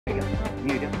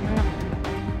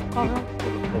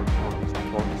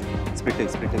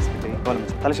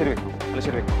തലശ്ശേരി വെക്കണം.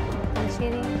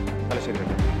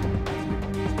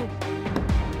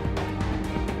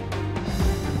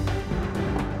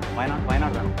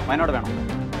 വയനാട് വേണം.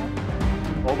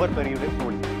 Over പെരിയുടെ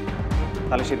Foley.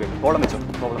 Thalassery വെക്കണം. കോളം വെച്ചോ.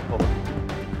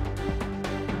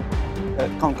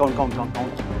 കൗണ്ട്.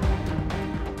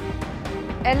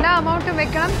 എല്ലാ അമൗണ്ടും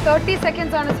വെക്കണം. 30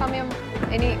 seconds ആണ് സമയം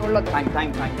ഇനി ഉള്ളത്.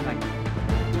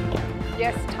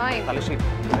 Yes, time. തലശ്ശേരി.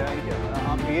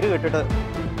 പേര് കേട്ടിട്ട്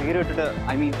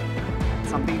I mean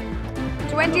something.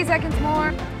 20 seconds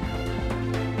more.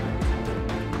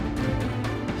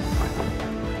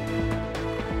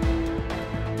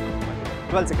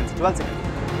 12 seconds.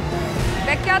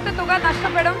 വെക്കാത്ത തുക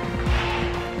നഷ്ടപ്പെടും.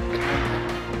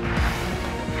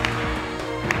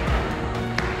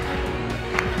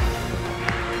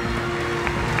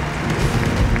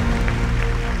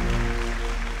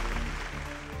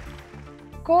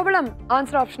 കോവളം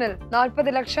ആൻസർ ഓപ്ഷനിൽ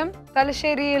 40 ലക്ഷം,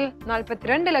 തലശ്ശേരിയിൽ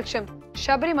 42 ലക്ഷം,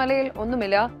 ശബരിമലയിൽ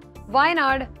ഒന്നുമില്ല,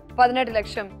 വയനാട് 18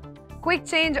 ലക്ഷം. ക്വിക്ക്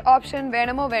ചേഞ്ച് ഓപ്ഷൻ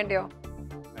വേണമോ വേണ്ടയോ?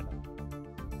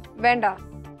 വേണ്ട.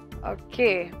 ഓക്കെ,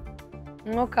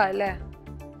 നോക്കാം അല്ലേ?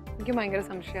 എനിക്ക് ഭയങ്കര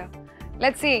സംശയം.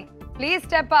 Let's see. Please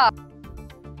step up.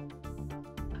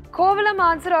 Kovalam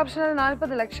answer ഓപ്ഷനിൽ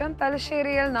 40 ലക്ഷം,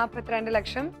 തലശ്ശേരിയിൽ 42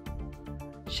 ലക്ഷം,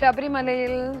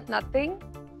 ശബരിമലയിൽ nothing,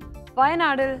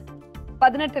 വയനാടിൽ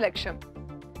 18 lakh.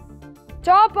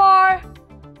 Top or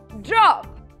drop?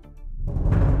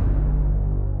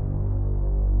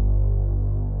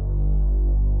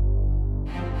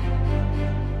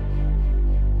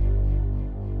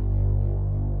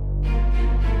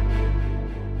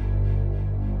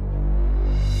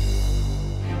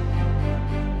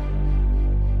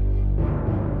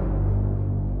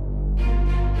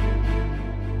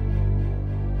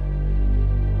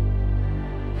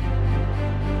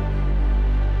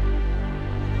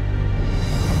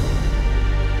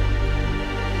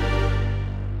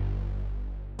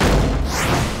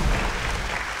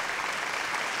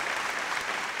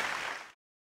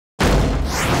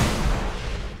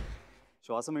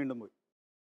 ശ്വാസം വീണ്ടും പോയി.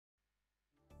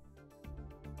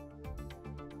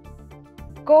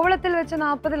 കോവളത്തിൽ വെച്ച്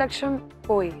 40 ലക്ഷം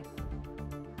പോയി.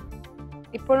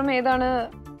 ഇപ്പോഴും ഏതാണ്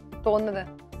തോന്നുന്നത്?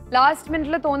 ലാസ്റ്റ്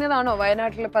മിനിറ്റിൽ തോന്നിയതാണോ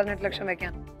വയനാട്ടിൽ 18 ലക്ഷം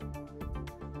വെക്കാൻ?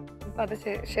 അപ്പൊ അത്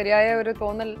ശരിയായ ഒരു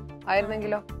തോന്നൽ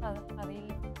ആയിരുന്നെങ്കിലോ?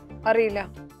 അറിയില്ല,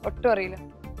 ഒട്ടും അറിയില്ല.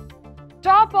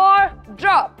 Top or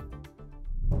drop?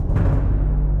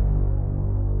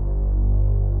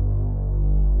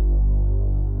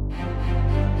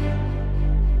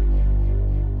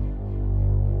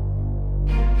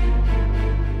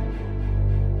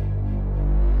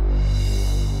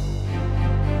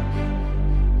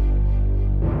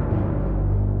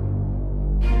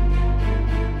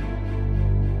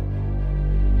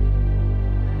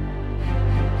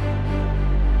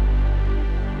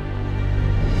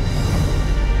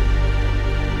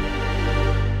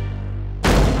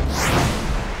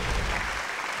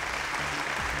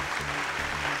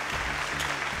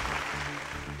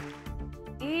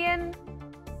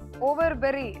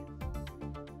 ഓവർബെറി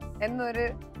എന്നൊരു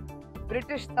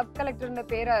ബ്രിട്ടീഷ് സബ് കളക്ടറിന്റെ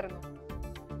പേരായിരുന്നു.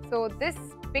 So this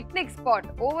picnic spot,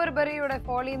 ഓവർബെറിയുടെ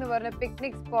Foley എന്ന് പറഞ്ഞ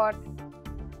picnic spot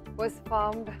was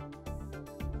found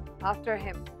after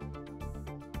him.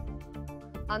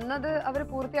 അന്നത് അവർ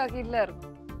പൂർത്തിയാക്കിയില്ലായിരുന്നു,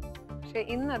 പക്ഷെ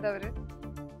ഇന്നത് അവർ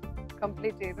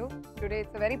കംപ്ലീറ്റ് ചെയ്തു. Today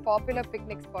it's A very popular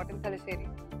picnic spot in Thalassery.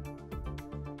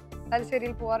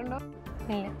 തലശ്ശേരിയിൽ പോവാറുണ്ടോ?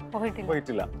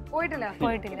 പോയിട്ടില്ല.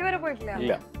 ഇതുവരെ പോയിട്ടില്ല.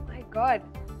 My God.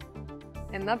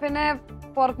 എന്നാ പിന്നെ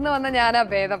പുറത്തുനിന്ന് വന്ന ഞാനാ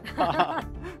ഭേദം.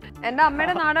 എന്റെ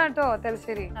അമ്മയുടെ നാടാ കേട്ടോ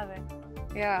തലശ്ശേരി.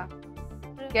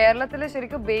 കേരളത്തില്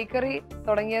ശരിക്കും ബേക്കറി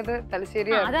തുടങ്ങിയത്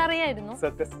തലശ്ശേരിയാണ്.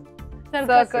 സർക്കസും.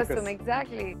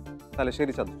 എക്സാക്ട്ലി.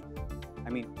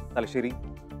 തലശ്ശേരി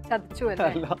ചതിച്ചു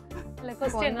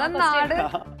നാട്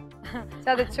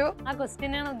ചതിച്ചു.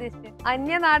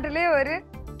 അന്യനാട്ടിലെ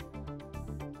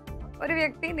ഒരു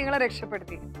വ്യക്തി നിങ്ങളെ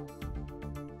രക്ഷപ്പെടുത്തി.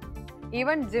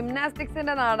 ഈവൻ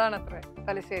ജിംനാസ്റ്റിക്സിന്റെ നാടാണ് അത്ര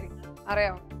തലശ്ശേരി,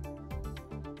 അറിയാമോ?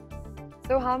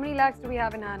 So how many lakhs do we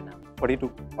have in hand now?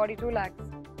 42 lakhs.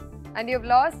 And you have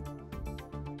lost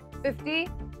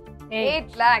 58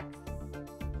 lakhs.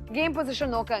 Game position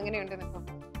നോക്കുക എങ്ങനെയുണ്ട് ഇപ്പം.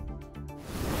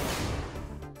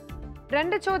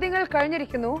 2 ചോദ്യങ്ങൾ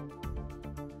കഴിഞ്ഞിരിക്കുന്നു.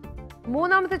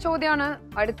 മൂന്നാമത്തെ ചോദ്യമാണ്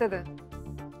അടുത്തത്.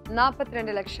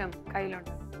 42 ലക്ഷം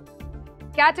കയ്യിലുണ്ട്.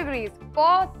 Categories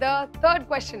for the third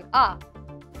question are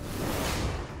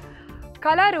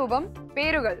കലാരൂപം,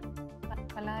 പേരുകൾ.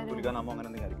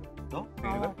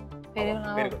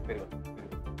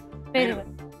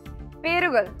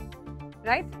 പേരുകൾ,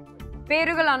 റൈറ്റ്?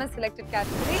 പേരുകളാണ് selected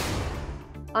category.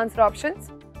 Answer options: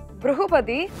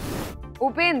 Bruhupati,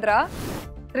 Upendra,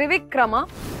 Trivikrama,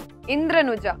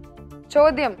 Indranuja.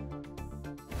 ചോദ്യം: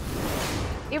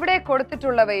 ഇവിടെ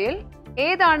കൊടുത്തിട്ടുള്ളവയിൽ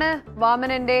ഏതാണ്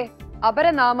വാമനന്റെ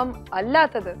അപരനാമം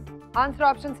അല്ലാത്തത്? ആൻസർ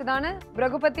ഓപ്ഷൻസ് ഇതാണ്: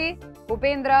 ഭൃഗുപതി,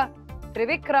 ഉപേന്ദ്ര,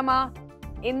 ത്രിവിക്രമ,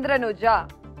 ഇന്ദ്രനുജ.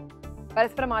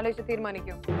 പരസ്പരം ആലോചിച്ച്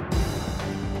തീരുമാനിക്കൂ.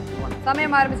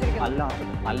 സമയം ആരംഭിച്ചിരിക്കുന്നു.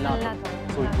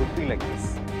 So it would be like this.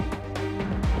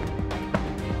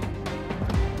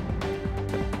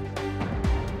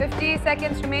 $50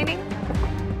 seconds remaining.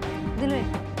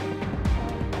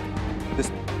 This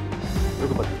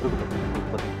Brugupati.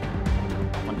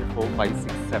 1, 2, 4, 5,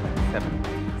 6, 7, 7.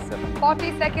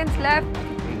 40 seconds left.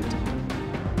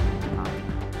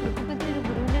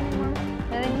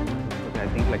 8. I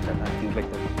think like that.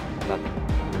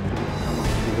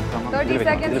 30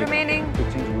 seconds remaining.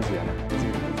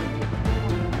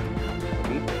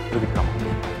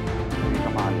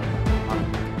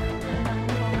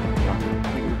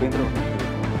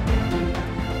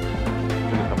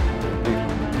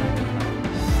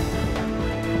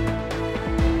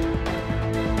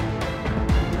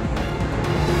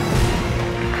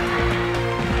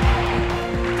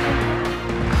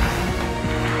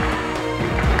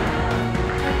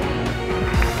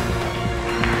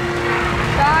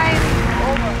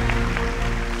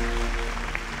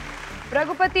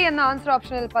 ഭൃഗുപതി എന്ന ആൻസർ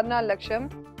ഓപ്ഷനിൽ 14 ലക്ഷം,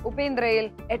 ഉപേന്ദ്രയിൽ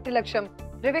 8 ലക്ഷം,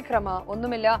 ത്രിവിക്രമ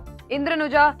ഒന്നുമില്ല,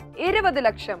 ഇന്ദ്രനുജ 20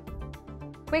 ലക്ഷം.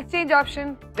 Quick change option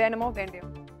വേണമോ വേണ്ടയോ?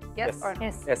 Yes or no?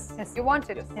 Yes. You want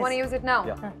it? Yes. Want to use it now?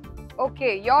 Yeah.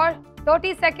 Okay, your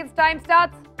 30 seconds time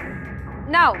starts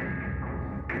now.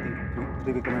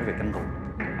 Trivikrama വെക്കണ്ടോ?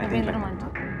 I think like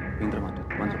Indra.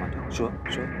 Sure.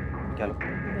 Kalo.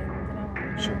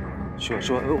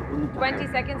 Sure. 20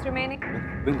 seconds remaining.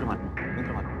 Indra.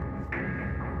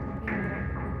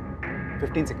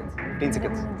 15 seconds.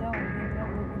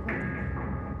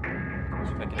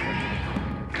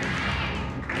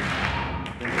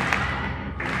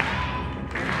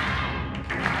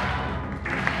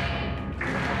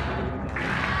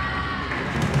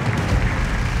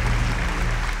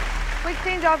 Quick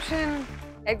change option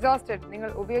exhausted. നിങ്ങൾ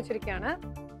ഉപയോഗിച്ചിരിക്കുകയാണ്.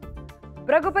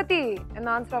 ഭൃഗുപതി എന്ന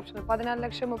answer option 14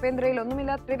 ലക്ഷം, ഉപേന്ദ്രയിൽ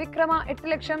ഒന്നുമില്ല, ത്രിവിക്രമ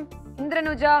 8 ലക്ഷം,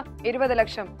 ഇന്ദ്രനുജ 20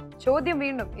 ലക്ഷം. ചോദ്യം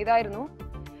വീണ്ടും ഇതായിരുന്നു: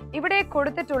 ഇവിടെ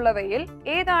കൊടുത്തിട്ടുള്ളവയിൽ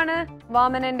ഏതാണ്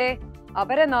വാമനന്റെ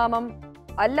അപരനാമം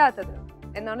അല്ലാത്തത്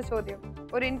എന്നാണ് ചോദ്യം.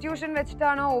 ഒരു ഇൻറ്റ്യൂഷൻ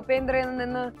വെച്ചിട്ടാണോ ഉപേന്ദ്രയിൽ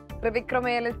നിന്ന്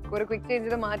ത്രിവിക്രമയിൽ ഒരു ക്വിക്ക്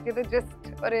ചേഞ്ച് മാറ്റിയത്? ജസ്റ്റ്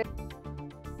ഒരു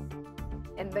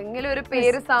എന്തെങ്കിലും ഒരു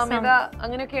പേര്, സാമ്യത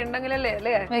അങ്ങനെയൊക്കെ ഉണ്ടെങ്കിലല്ലേ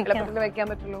അല്ലേ എളുപ്പത്തിൽ വെക്കാൻ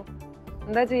പറ്റുള്ളൂ.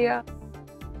 എന്താ ചെയ്യാ?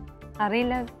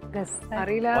 അറിയില്ല.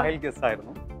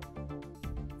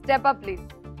 Step up please.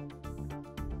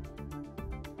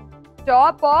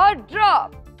 Stop or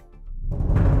drop?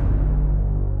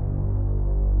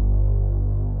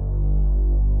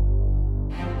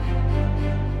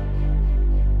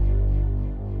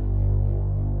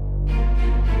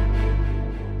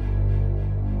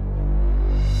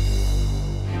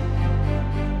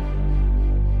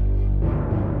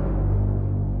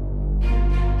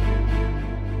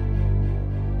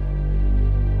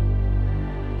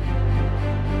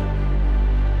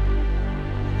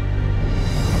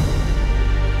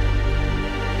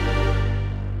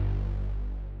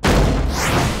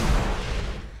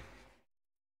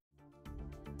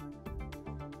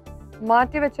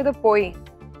 മാറ്റിവെച്ചത് പോയി.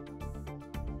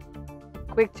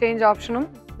 ക്വിക്ക് ചേഞ്ച് ഓപ്ഷനും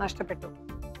നഷ്ടപ്പെട്ടു.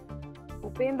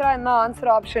 ഉപേന്ദ്ര എന്ന ആൻസർ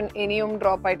ഓപ്ഷൻ ഇനിയും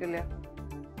ഡ്രോപ്പ് ആയിട്ടില്ല.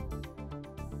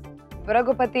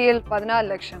 ഭൃഗുപതിയിൽ 14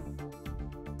 ലക്ഷം,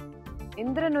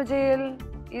 ഇന്ദ്രനുജയിൽ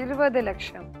 20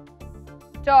 ലക്ഷം.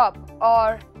 Top or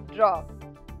drop?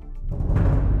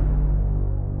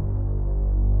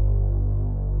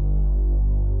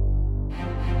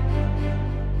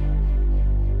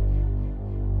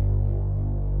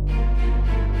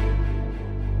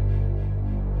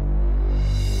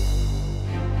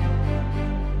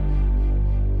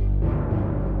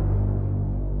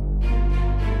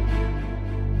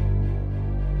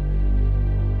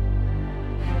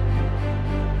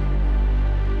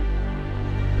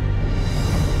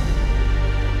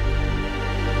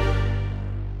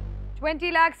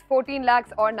 $20 lakhs, 14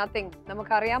 lakhs or nothing.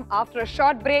 നമുക്കറിയാം. After a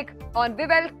short break on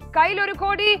Vivel, Kaiyil Oru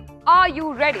Kodi, are you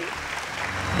ready?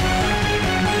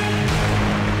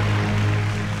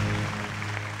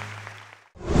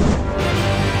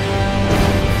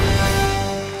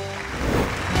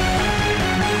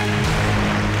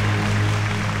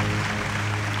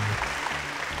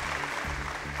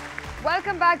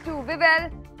 Welcome back to Vivel,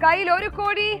 Kaiyil Oru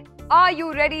Kodi, are you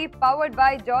ready? Powered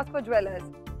by Josco Jewellers.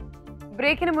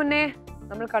 ബ്രേക്കിന് മുന്നേ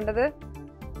നമ്മൾ കണ്ടത്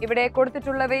ഇവിടെ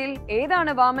കൊടുത്തിട്ടുള്ളവയിൽ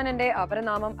ഏതാണ് വാമനന്റെ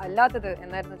അപരനാമം അല്ലാത്തത്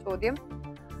എന്നായിരുന്നു ചോദ്യം.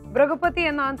 ഭൃഗുപതി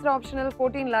എന്ന ആൻസർ ഓപ്ഷനിൽ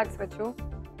 14 lakhs വെച്ചു.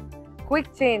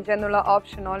 ക്വിക്ക് ചേഞ്ച് എന്നുള്ള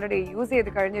ഓപ്ഷൻ ഓൾറെഡി യൂസ്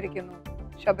ചെയ്ത് കഴിഞ്ഞിരിക്കുന്നു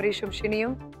ശബരീഷും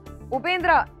ഷിനിയും.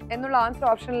 ഉപേന്ദ്ര എന്നുള്ള ആൻസർ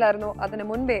ഓപ്ഷനിലായിരുന്നു അതിന്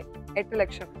മുൻപേ 8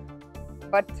 ലക്ഷം.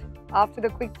 But after the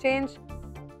quick change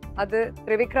അത്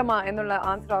ത്രിവിക്രമ എന്നുള്ള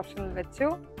ആൻസർ ഓപ്ഷനിൽ വെച്ചു.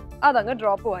 അതങ്ങ്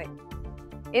ഡ്രോപ്പും ആയി.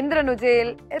 ഇന്ദ്രനുജയിൽ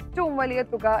ഏറ്റവും വലിയ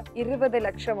തുക 20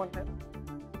 ലക്ഷമുണ്ട്.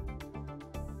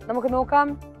 നമുക്ക് നോക്കാം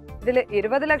ഇതിൽ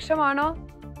 20 ലക്ഷമാണോ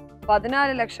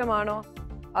 14 ലക്ഷമാണോ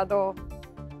അതോ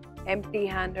empty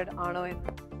handed ആണോ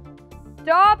എന്ന്.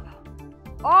 Top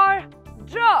or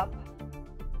drop?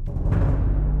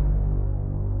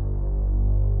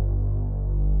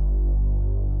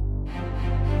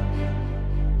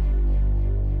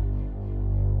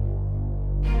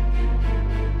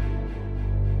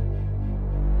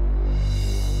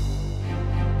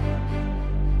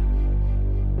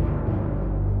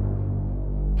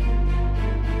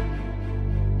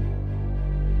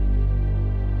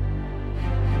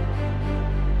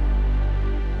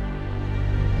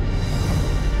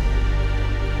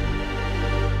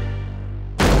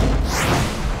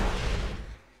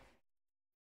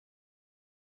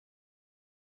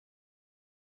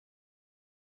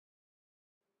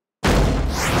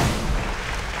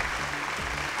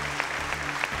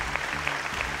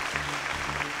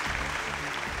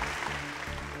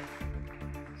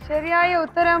 ശരിയായ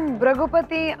ഉത്തരം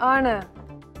ഭൃഗുപതി ആണ്.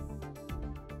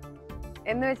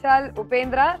 എന്ന് വെച്ചാൽ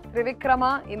ഉപേന്ദ്ര, ത്രിവിക്രമ,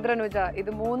 ഇന്ദ്രനുജ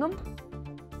ഇത് മൂന്നും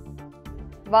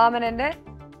വാമനന്റെ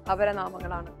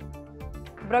അപരനാമങ്ങളാണ്.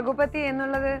 ഭൃഗുപതി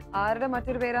എന്നുള്ളത് ആരുടെ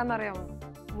മറ്റൊരു പേരാന്നറിയാമോ?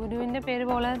 ഗുരുവിന്റെ പേര്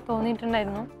പോലെ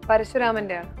തോന്നിയിട്ടുണ്ടായിരുന്നു.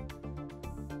 പരശുരാമന്റെ ആണ്.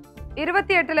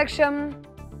 28 ലക്ഷം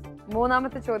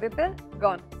മൂന്നാമത്തെ ചോദ്യത്തിൽ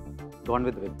ഗോൺ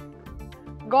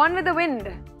വിത്ത് ദ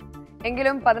വിൻഡ്.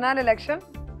 എങ്കിലും 14 ലക്ഷം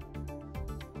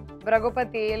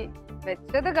ഭൃഗുപതിയിൽ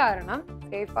വെച്ചത് കാരണം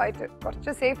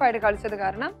കുറച്ച് സേഫ് ആയിട്ട് കളിച്ചത്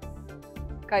കാരണം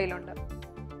കയ്യിലുണ്ട്.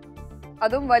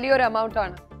 അതും വലിയൊരു എമൗണ്ട്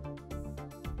ആണ്.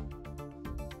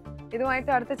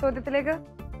 ഇതുമായിട്ട് അടുത്ത ചോദ്യത്തിലേക്ക്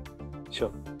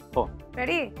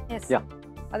റെഡി?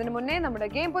 അതിനു മുന്നേ നമ്മുടെ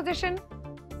ഗെയിം പൊസിഷൻ.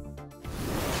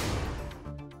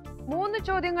 3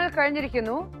 ചോദ്യങ്ങൾ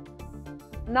കഴിഞ്ഞിരിക്കുന്നു.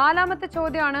 4ാമത്തെ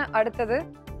ചോദ്യമാണ് അടുത്തത്.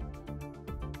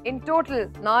 ഇൻ ടോട്ടൽ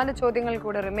 4 ചോദ്യങ്ങൾ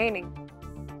കൂടെ റിമൈനിങ്.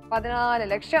 14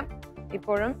 ലക്ഷം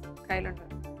ഇപ്പോഴും കയ്യിലുണ്ട്.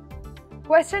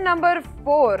 ക്വസ്റ്റ്യൻ നമ്പർ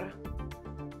 4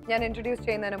 ഞാൻ ഇൻട്രൊഡ്യൂസ്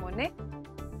ചെയ്യുന്നതിന് മുന്നേ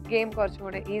ഗെയിം കുറച്ചും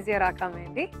കൂടെ ഈസിയർ ആക്കാൻ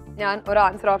വേണ്ടി ഞാൻ ഒരു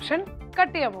ആൻസർ ഓപ്ഷൻ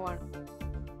കട്ട് ചെയ്യാൻ പോവാണ്.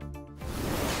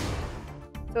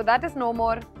 So that is no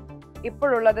more.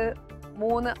 ഇപ്പോഴുള്ളത്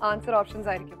 3 ആൻസർ ഓപ്ഷൻസ്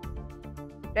ആയിരിക്കും.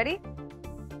 റെഡി?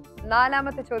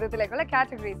 4ാമത്തെ ചോദ്യത്തിലേക്കുള്ള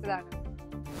കാറ്റഗറീസ് ഇതാണ്.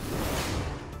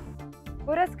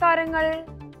 പുരസ്കാരങ്ങൾ,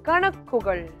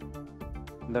 കണക്കുകൾ.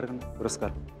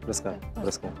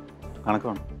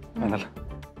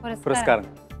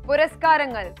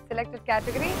 പുരസ്കാരങ്ങൾ സെലക്ടഡ്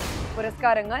കാറ്റഗറി.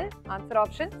 പുരസ്കാരങ്ങൾ answer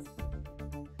options: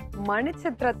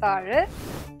 Manichitrathazhu,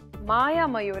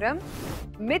 Mayamayooram,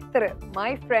 Mitra,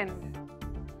 my friend.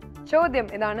 ചോദ്യം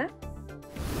ഇതാണ്: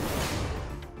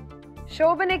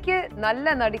 ശോഭനയ്ക്ക്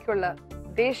നല്ല നടിക്കുള്ള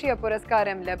ദേശീയ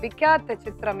പുരസ്കാരം ലഭിക്കാത്ത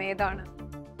ചിത്രം ഏതാണ്?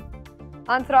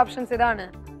 ആൻസർ ഓപ്ഷൻസ് ഇതാണ്: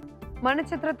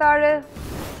 മണിച്ചിത്രത്താഴ്,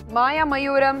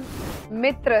 മായാമയൂരം,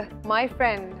 മിത്ര, മൈ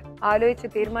ഫ്രണ്ട്. ആലോചിച്ച്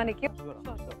തീരുമാനിക്കും.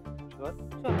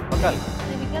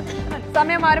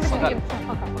 സമയം ആരംഭിച്ചിരിക്കും.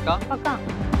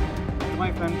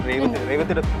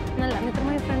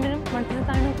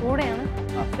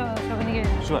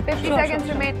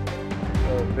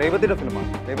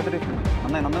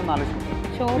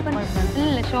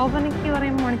 ശോഭനയ്ക്ക്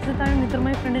പറയുമ്പോൾ മണിച്ചിത്രത്താഴ്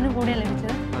മിത്രമായി ഫ്രണ്ടിനും കൂടെയാണ്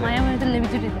ലഭിച്ചത്. മായാമയൂരത്തിൽ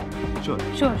ലഭിച്ചിട്ടില്ല.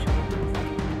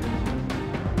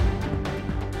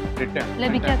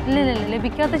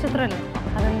 ലഭിക്കാത്ത ചിത്രമല്ലേ?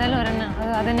 അതെന്തായാലും ഒരെണ്ണം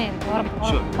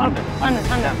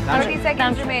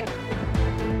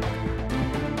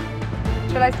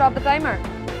Shall I stop the timer?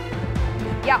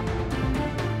 Yeah.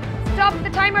 Stop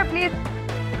the timer, please.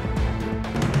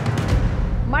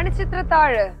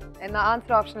 Manichitrathazhu എന്ന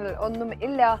ആൻസർ ഓപ്ഷനിൽ ഒന്നും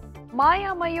ഇല്ല.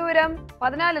 മായാമയൂരം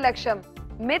 14 ലക്ഷം,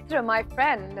 മിത്ര, മൈ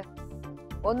ഫ്രണ്ട്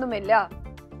ഒന്നുമില്ല.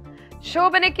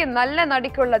 ശോഭനയ്ക്ക് നല്ല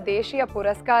നടിക്കുള്ള ദേശീയ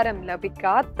പുരസ്കാരം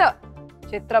ലഭിക്കാത്ത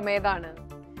ചിത്രം ഏതാണ്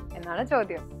എന്നാണ്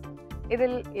ചോദ്യം.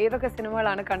 ഇതിൽ ഏതൊക്കെ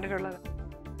സിനിമകളാണ് കണ്ടിട്ടുള്ളത്?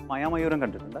 മായാമയൂരം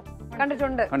കണ്ടിട്ടുണ്ട്.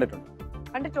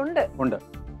 മറ്റേ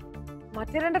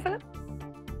 2 ഫിലിം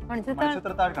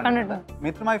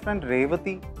മിത്ര, മൈ ഫ്രണ്ട്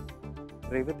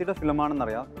രേവതിയുടെ ഫിലിമാണെന്ന്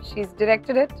അറിയാം. She's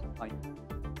directed it.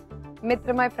 Mitra,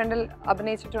 my ഫ്രണ്ടിൽ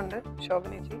അഭിനയിച്ചിട്ടുണ്ട്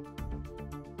ശോഭനേച്ചി.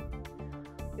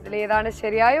 ഇതിൽ ഏതാണ്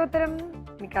ശരിയായ ഉത്തരം?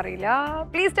 എനിക്കറിയില്ല.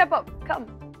 Please step up. കം.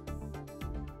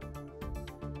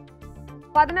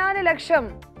 14 ലക്ഷം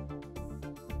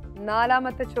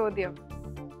നാലാമത്തെ ചോദ്യം.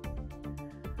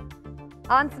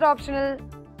 ആൻസർ ഓപ്ഷനിൽ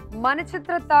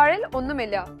മണിച്ചിത്രത്താഴിൽ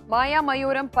ഒന്നുമില്ല,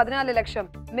 മായാമയൂരം 14 ലക്ഷം,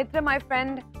 മിത്ര മൈ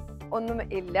ഫ്രണ്ട് ഒന്നും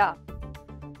ഇല്ല.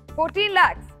 14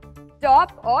 lakhs.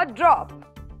 Top or drop?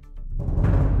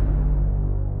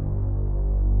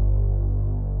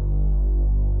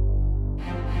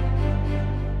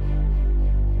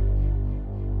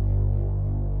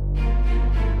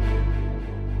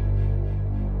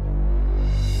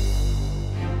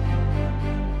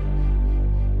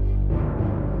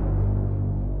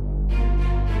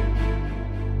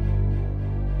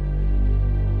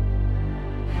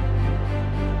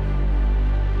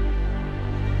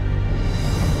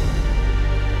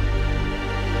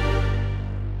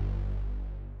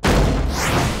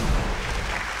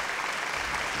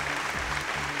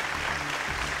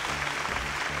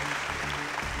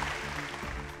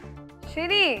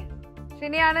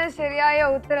 ഷിനിയാണ് ശരിയായ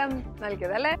ഉത്തരം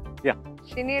നൽകിയത് അല്ലേ?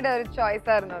 ഷിനിയുടെ ഒരു ചോയ്സ്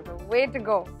ആയിരുന്നു അത്. Way to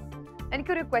go.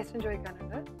 എനിക്കൊരു ക്വസ്റ്റ്യൻ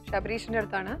ചോദിക്കാനുണ്ട് ശബരീഷിന്റെ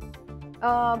അടുത്താണ്.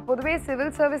 പൊതുവേ സിവിൽ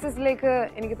സർവീസസിലേക്ക്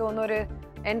എനിക്ക് തോന്നുന്ന ഒരു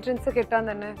എൻട്രൻസ് കിട്ടാൻ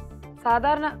തന്നെ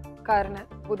സാധാരണക്കാരന്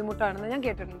ബുദ്ധിമുട്ടാണെന്ന് ഞാൻ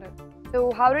കേട്ടിട്ടുണ്ട്. So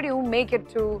how did you make it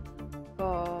to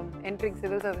entering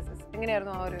civil services?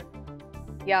 എങ്ങനെയായിരുന്നു ആ ഒരു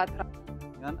യാത്ര?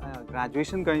 ഞാൻ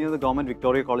ഗ്രാജുവേഷൻ കഴിഞ്ഞത് government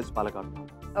Victoria college Palakkad.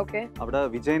 Okay. അവിടെ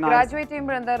വിജയ് ഗ്രാജുവേറ്റ്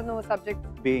ചെയ്യുമ്പോൾ എന്തായിരുന്നു സബ്ജക്ട്?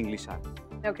 ബി ഇംഗ്ലീഷ് ആണ്.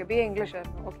 ഓക്കെ, ബി ഇംഗ്ലീഷ്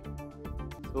ആയിരുന്നു. ഓക്കെ.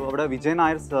 സോ അവിടെ Vijay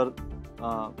Nair sir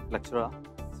lecturer.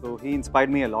 So he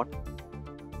inspired me a lot.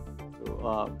 So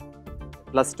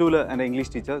 +2 എൻ്റെ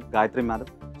English teacher Gayathri madam,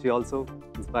 Xi also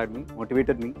inspired me,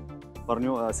 motivated me.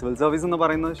 പറഞ്ഞു civil service എന്ന്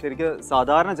പറയുന്നത് ശരിക്കും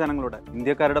സാധാരണ ജനങ്ങളുടെ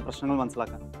ഇന്ത്യക്കാരുടെ പ്രശ്നങ്ങൾ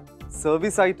മനസ്സിലാക്കാൻ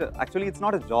സർവീസായിട്ട്, actually it's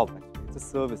not A job, it's A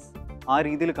service, ആ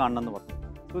രീതിയിൽ കാണണം എന്ന് പറഞ്ഞു.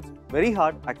 So it's very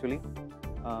hard actually.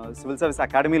 Civil service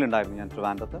അക്കാഡമിയിലുണ്ടായിരുന്നു ഞാൻ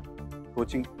ട്രിവാൻഡ്രത്ത്,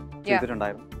 കോച്ചിങ്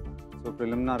ചെയ്തിട്ടുണ്ടായിരുന്നു. സോ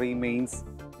പ്രിലിമിനറി, മെയിൻസ്,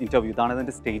 ഇൻ്റർവ്യൂ, ഇതാണ്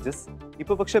ഇതിൻ്റെ സ്റ്റേജസ്.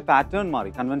 ഇപ്പോൾ പക്ഷേ പാറ്റേൺ മാറി,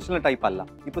 കൺവെൻഷണൽ ടൈപ്പ് അല്ല.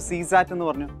 ഇപ്പോൾ CSAT എന്ന്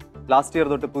പറഞ്ഞു ലാസ്റ്റ് ഇയർ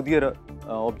തൊട്ട് പുതിയൊരു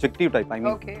objective type, I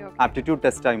mean aptitude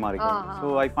test ആയി മാറി. So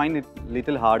I find it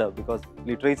little harder because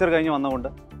literature കഴിഞ്ഞ് വന്നതുകൊണ്ട്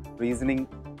റീസണിങ്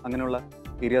അങ്ങനെയുള്ള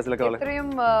ഏരിയാസിലൊക്കെ ഇത്രയും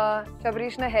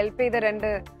ശബരീഷിനെ ഹെൽപ്പ് ചെയ്ത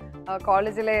 2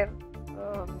 കോളേജിലെ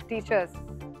ടീച്ചേഴ്സ്,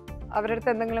 അവരുടെ അടുത്ത്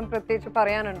എന്തെങ്കിലും പ്രത്യേകിച്ച്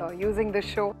പറയാനുണ്ടോ? Using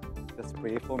this show, just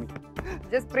pray for me.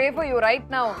 Just pray for you right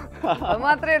now. അത്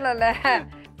മാത്രമേ ഉള്ളല്ലേ?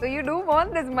 So you do want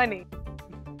this money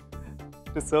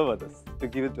to serve others, to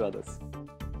give it to others.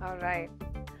 All right.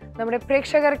 നമ്മുടെ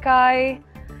പ്രേക്ഷകർക്കായി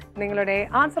നിങ്ങളുടെ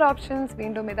ആൻസർ ഓപ്ഷൻസ്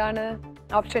വീണ്ടും ഇതാണ്.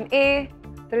 Option A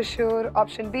Thrissur,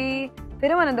 option B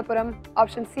Thiruvananthapuram,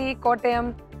 option C Kottayam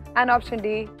and option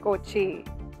D Kochi.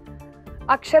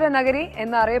 അക്ഷരനഗരി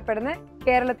എന്നറിയപ്പെടുന്ന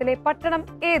കേരളത്തിലെ പട്ടണം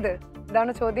ഏത്?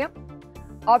 ഇതാണ് ചോദ്യം.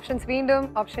 ഓപ്ഷൻസ് വീണ്ടും.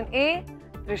 Option A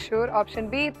Thrissur, option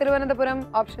B Thiruvananthapuram,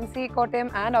 option C Kottayam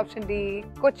and option D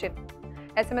Cochin.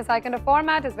 SMS icon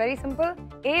format is very simple.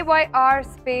 AYR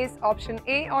space option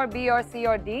A or B or C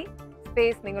or D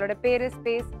space നിങ്ങളുടെ പേര്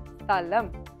space സ്ഥലം.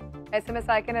 SMS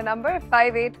icon number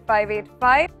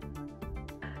 58585.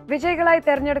 വിജയികളായി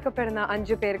തെരഞ്ഞെടുക്കപ്പെടുന്ന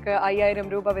 5 പേർക്ക് 5000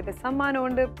 രൂപ വിത്ത്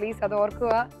സമ്മാനമുണ്ട്. Please അത്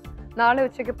ഓർക്കുക. നാളെ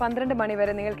ഉച്ചയ്ക്ക് 12 മണി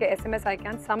വരെ നിങ്ങൾക്ക് SMS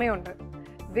അയക്കാൻ സമയമുണ്ട്.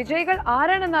 വിജയികൾ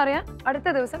ആരാണെന്ന് അറിയാൻ അടുത്ത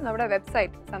ദിവസം നമ്മുടെ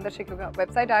വെബ്സൈറ്റ് സന്ദർശിക്കുക.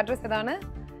 വെബ്സൈറ്റ് അഡ്രസ് ഇതാണ്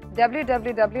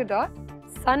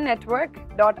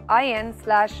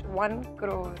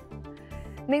www.sunnetwork.in/1crore.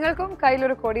 നിങ്ങൾക്കും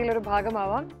കയ്യിലൊരു കോടിയിലൊരു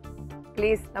ഭാഗമാവാം.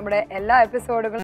 പ്ലീസ് നമ്മുടെ എല്ലാ എപ്പിസോഡുകളും